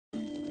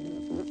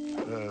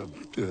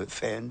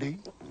Sandy?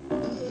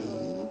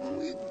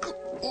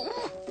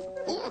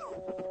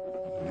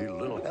 Need a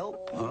little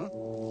help, huh?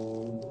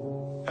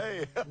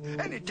 Hey,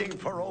 anything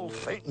for old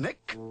Saint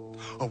Nick?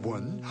 A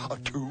 1, a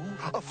 2,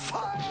 a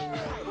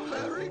 5.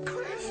 Merry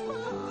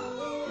Christmas!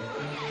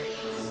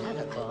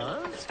 Santa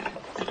Claus?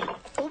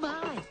 Oh,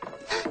 my.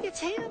 It's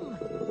him.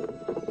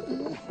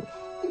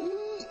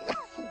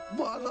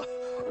 Mother.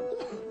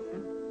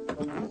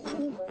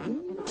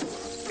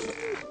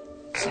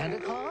 Santa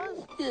Claus?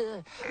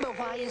 But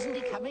why isn't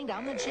he coming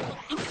down the chimney?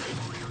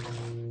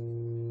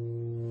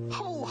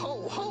 Ho,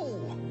 ho,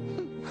 ho!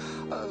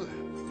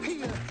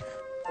 Here.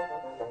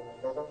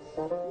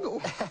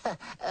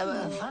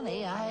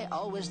 Funny, I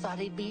always thought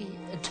he'd be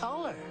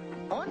taller.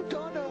 On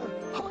Donna,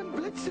 on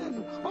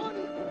Blitzen, on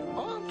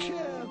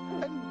Armchair,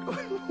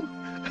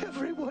 and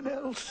everyone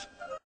else.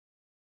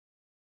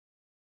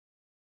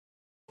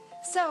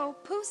 So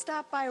Pooh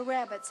stopped by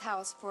Rabbit's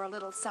house for a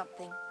little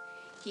something.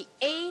 He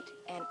ate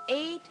and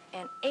ate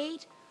and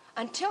ate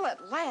until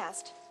at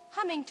last,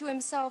 humming to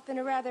himself in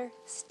a rather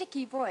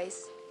sticky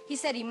voice, he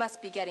said he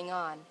must be getting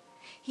on.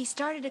 He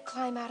started to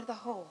climb out of the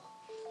hole.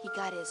 He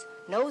got his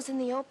nose in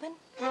the open,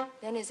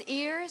 then his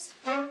ears,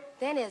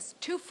 then his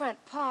 2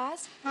 front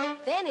paws,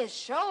 then his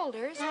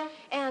shoulders,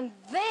 and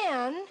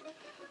then...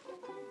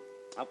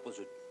 That was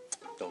a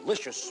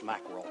delicious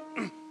mackerel.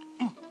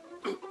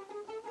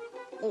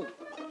 Oh,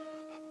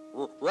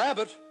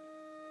 Rabbit!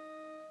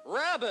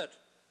 Rabbit!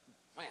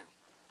 Well,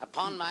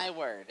 upon my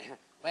word.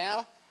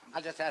 Well,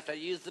 I'll just have to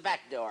use the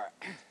back door.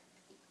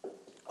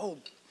 Oh,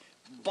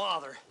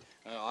 bother.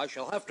 I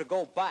shall have to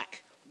go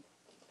back.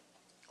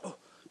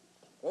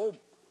 Oh,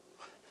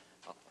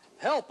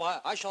 help,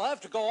 I shall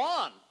have to go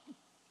on.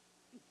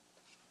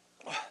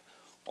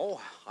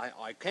 Oh,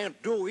 I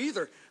can't do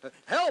either.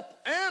 Help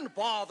and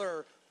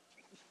bother.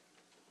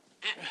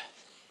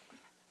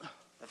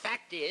 The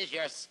fact is,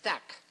 you're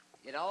stuck.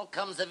 It all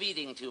comes of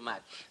eating too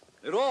much.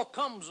 It all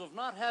comes of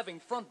not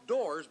having front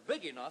doors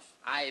big enough.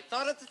 I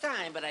thought at the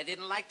time, but I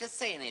didn't like to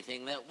say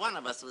anything, that one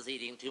of us was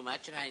eating too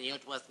much, and I knew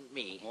it wasn't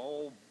me.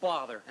 Oh,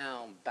 bother.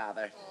 Oh,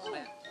 bother.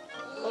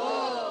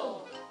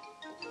 Oh!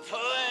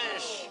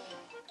 Push!